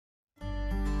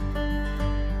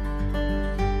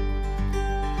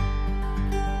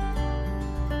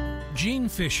Gene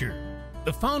Fisher,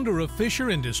 the founder of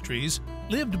Fisher Industries,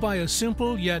 lived by a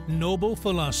simple yet noble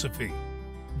philosophy.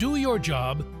 Do your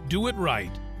job, do it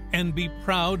right, and be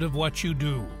proud of what you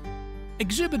do.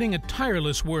 Exhibiting a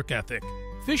tireless work ethic,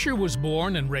 Fisher was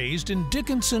born and raised in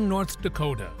Dickinson, North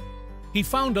Dakota. He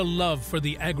found a love for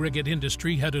the aggregate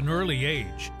industry at an early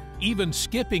age, even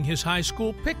skipping his high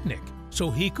school picnic so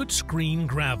he could screen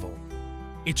gravel.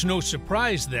 It's no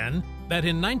surprise, then, that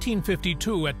in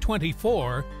 1952, at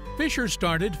 24, Fisher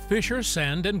started Fisher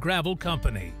Sand and Gravel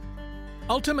Company.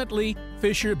 Ultimately,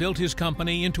 Fisher built his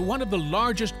company into one of the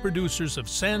largest producers of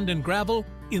sand and gravel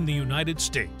in the United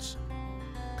States.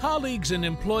 Colleagues and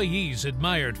employees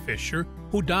admired Fisher,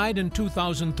 who died in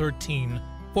 2013,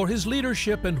 for his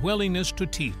leadership and willingness to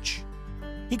teach.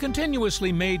 He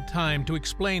continuously made time to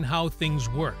explain how things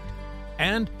worked,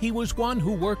 and he was one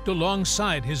who worked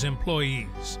alongside his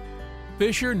employees.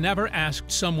 Fisher never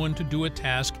asked someone to do a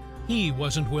task he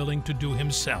wasn't willing to do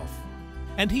himself,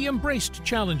 and he embraced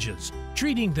challenges,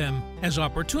 treating them as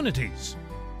opportunities.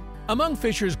 Among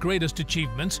Fisher's greatest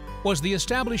achievements was the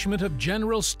establishment of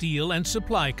General Steel and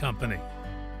Supply Company,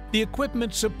 the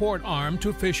equipment support arm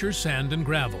to Fisher Sand and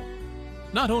Gravel.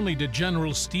 Not only did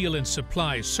General Steel and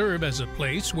Supply serve as a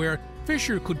place where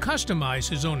Fisher could customize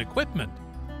his own equipment,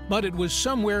 but it was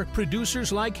somewhere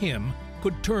producers like him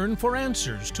could turn for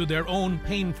answers to their own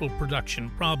painful production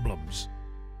problems.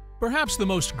 Perhaps the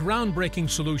most groundbreaking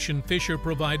solution Fisher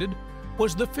provided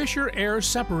was the Fisher Air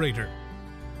Separator.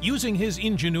 Using his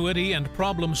ingenuity and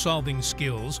problem-solving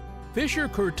skills, Fisher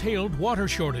curtailed water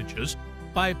shortages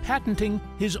by patenting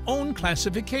his own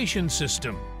classification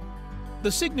system.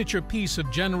 The signature piece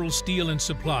of General Steel and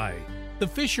Supply, the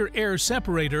Fisher Air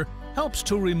Separator, helps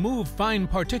to remove fine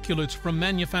particulates from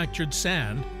manufactured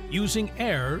sand using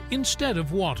air instead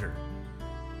of water.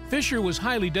 Fisher was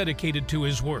highly dedicated to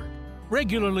his work,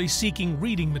 regularly seeking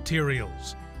reading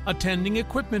materials, attending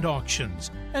equipment auctions,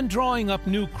 and drawing up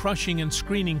new crushing and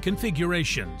screening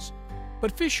configurations.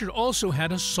 But Fisher also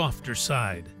had a softer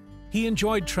side. He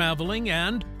enjoyed traveling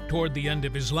and, toward the end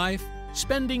of his life,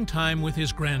 spending time with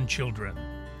his grandchildren.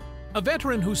 A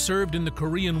veteran who served in the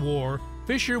Korean War,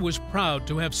 Fisher was proud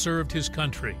to have served his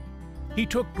country. He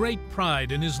took great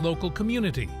pride in his local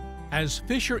community, as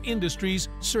Fisher Industries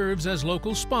serves as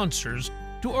local sponsors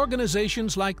to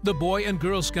organizations like the Boy and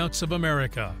Girl Scouts of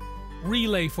America,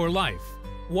 Relay for Life,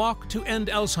 Walk to End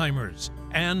Alzheimer's,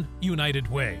 and United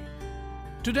Way.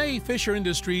 Today, Fisher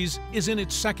Industries is in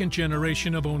its second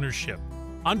generation of ownership,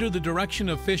 under the direction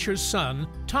of Fisher's son,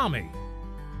 Tommy.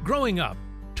 Growing up,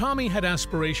 Tommy had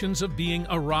aspirations of being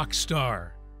a rock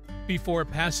star. Before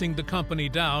passing the company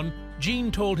down,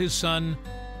 Gene told his son,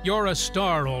 "You're a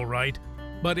star, all right,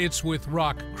 but it's with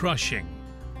rock crushing."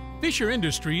 Fisher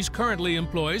Industries currently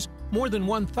employs more than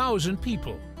 1,000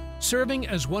 people, serving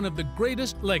as one of the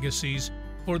greatest legacies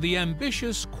for the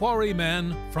ambitious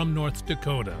quarryman from North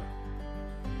Dakota.